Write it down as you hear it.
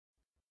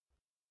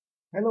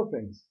Hello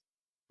friends,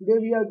 today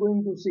we are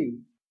going to see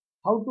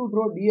how to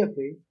draw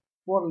DFA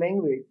for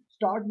language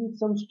start with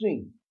some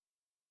string.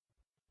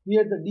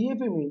 Here the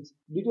DFA means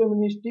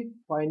Deterministic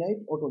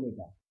Finite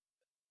Automata.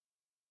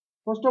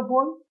 First of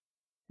all,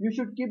 you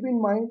should keep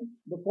in mind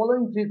the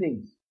following three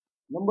things.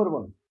 Number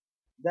one,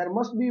 there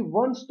must be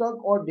one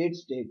stuck or dead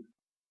state.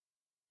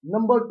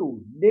 Number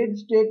two, dead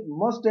state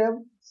must have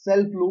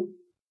self loop.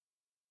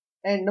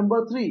 And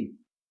number three,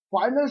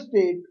 final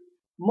state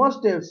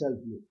must have self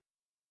loop.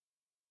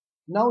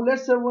 Now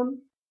let's have one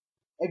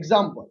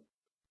example.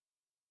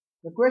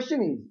 The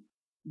question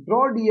is,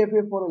 draw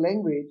DFA for a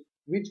language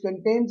which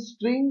contains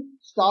string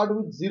start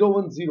with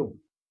 010.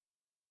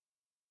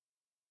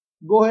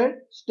 Go ahead,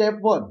 step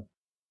 1.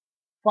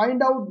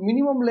 Find out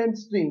minimum length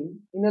string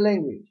in a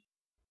language.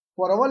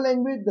 For our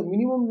language, the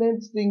minimum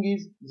length string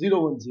is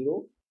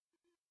 010.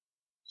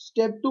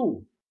 Step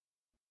 2.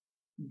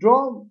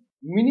 Draw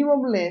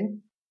minimum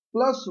length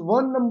plus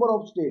one number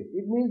of states.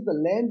 It means the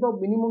length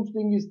of minimum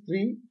string is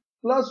 3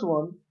 plus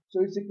 1,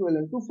 so it's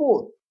equivalent to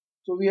 4.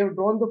 So we have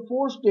drawn the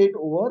 4 state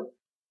over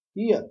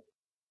here.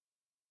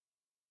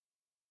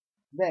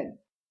 Then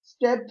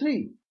step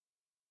 3.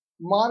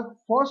 Mark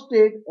first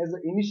state as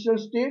the initial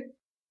state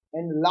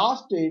and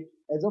last state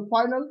as a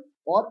final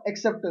or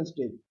acceptance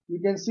state. You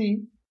can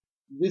see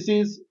this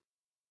is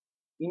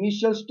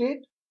initial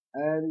state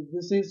and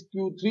this is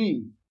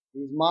Q3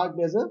 is marked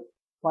as a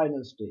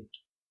final state.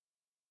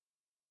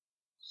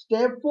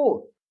 Step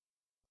 4.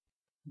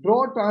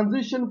 Draw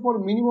transition for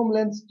minimum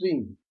length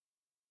string.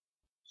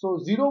 So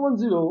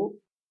 010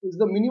 is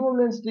the minimum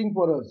length string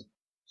for us.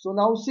 So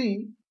now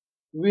see,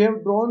 we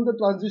have drawn the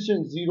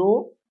transition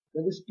 0,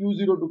 that is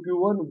Q0 to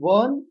Q1,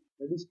 1,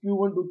 that is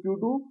Q1 to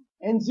Q2,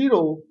 and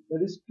 0,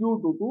 that is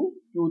Q2 to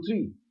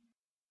Q3.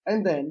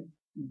 And then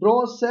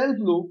draw self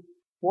loop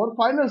for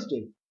final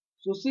state.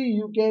 So see,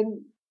 you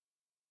can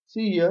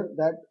see here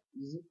that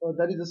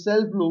there is a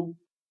self loop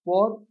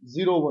for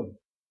 0, 1.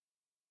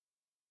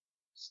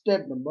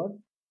 Step number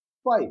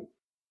 5.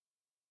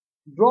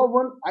 Draw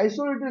one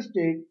isolated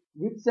state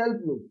with self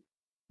loop.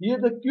 Here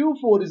the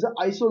Q4 is an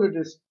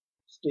isolated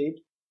state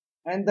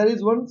and there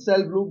is one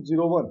self loop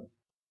 0, 1.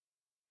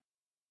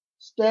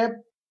 Step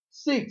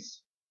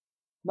 6.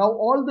 Now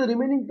all the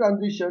remaining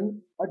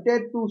transition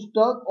attach to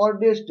stuck or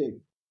dead state.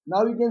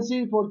 Now you can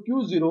see for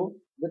Q0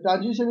 the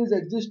transition is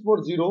exist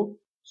for 0.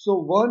 So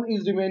 1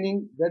 is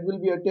remaining, that will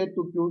be attached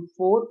to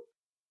Q4.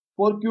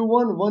 For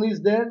Q1 1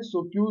 is there,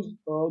 so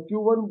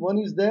Q1 1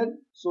 is there,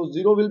 so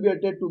 0 will be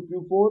attached to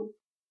Q4.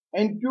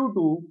 And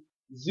Q2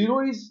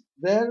 0 is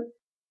there,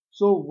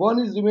 so 1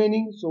 is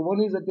remaining, so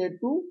 1 is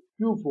attached to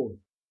Q4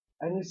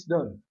 and it's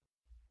done.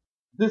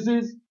 This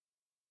is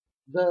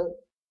the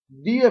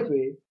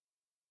DFA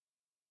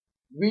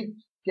which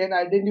can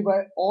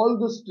identify all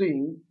the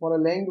string for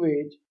a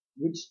language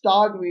which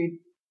start with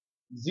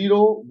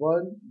 0,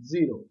 1,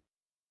 0.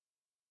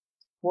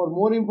 For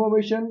more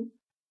information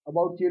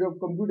about Theory of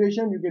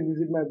Computation, you can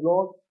visit my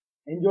blog.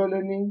 Enjoy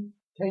learning.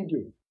 Thank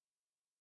you.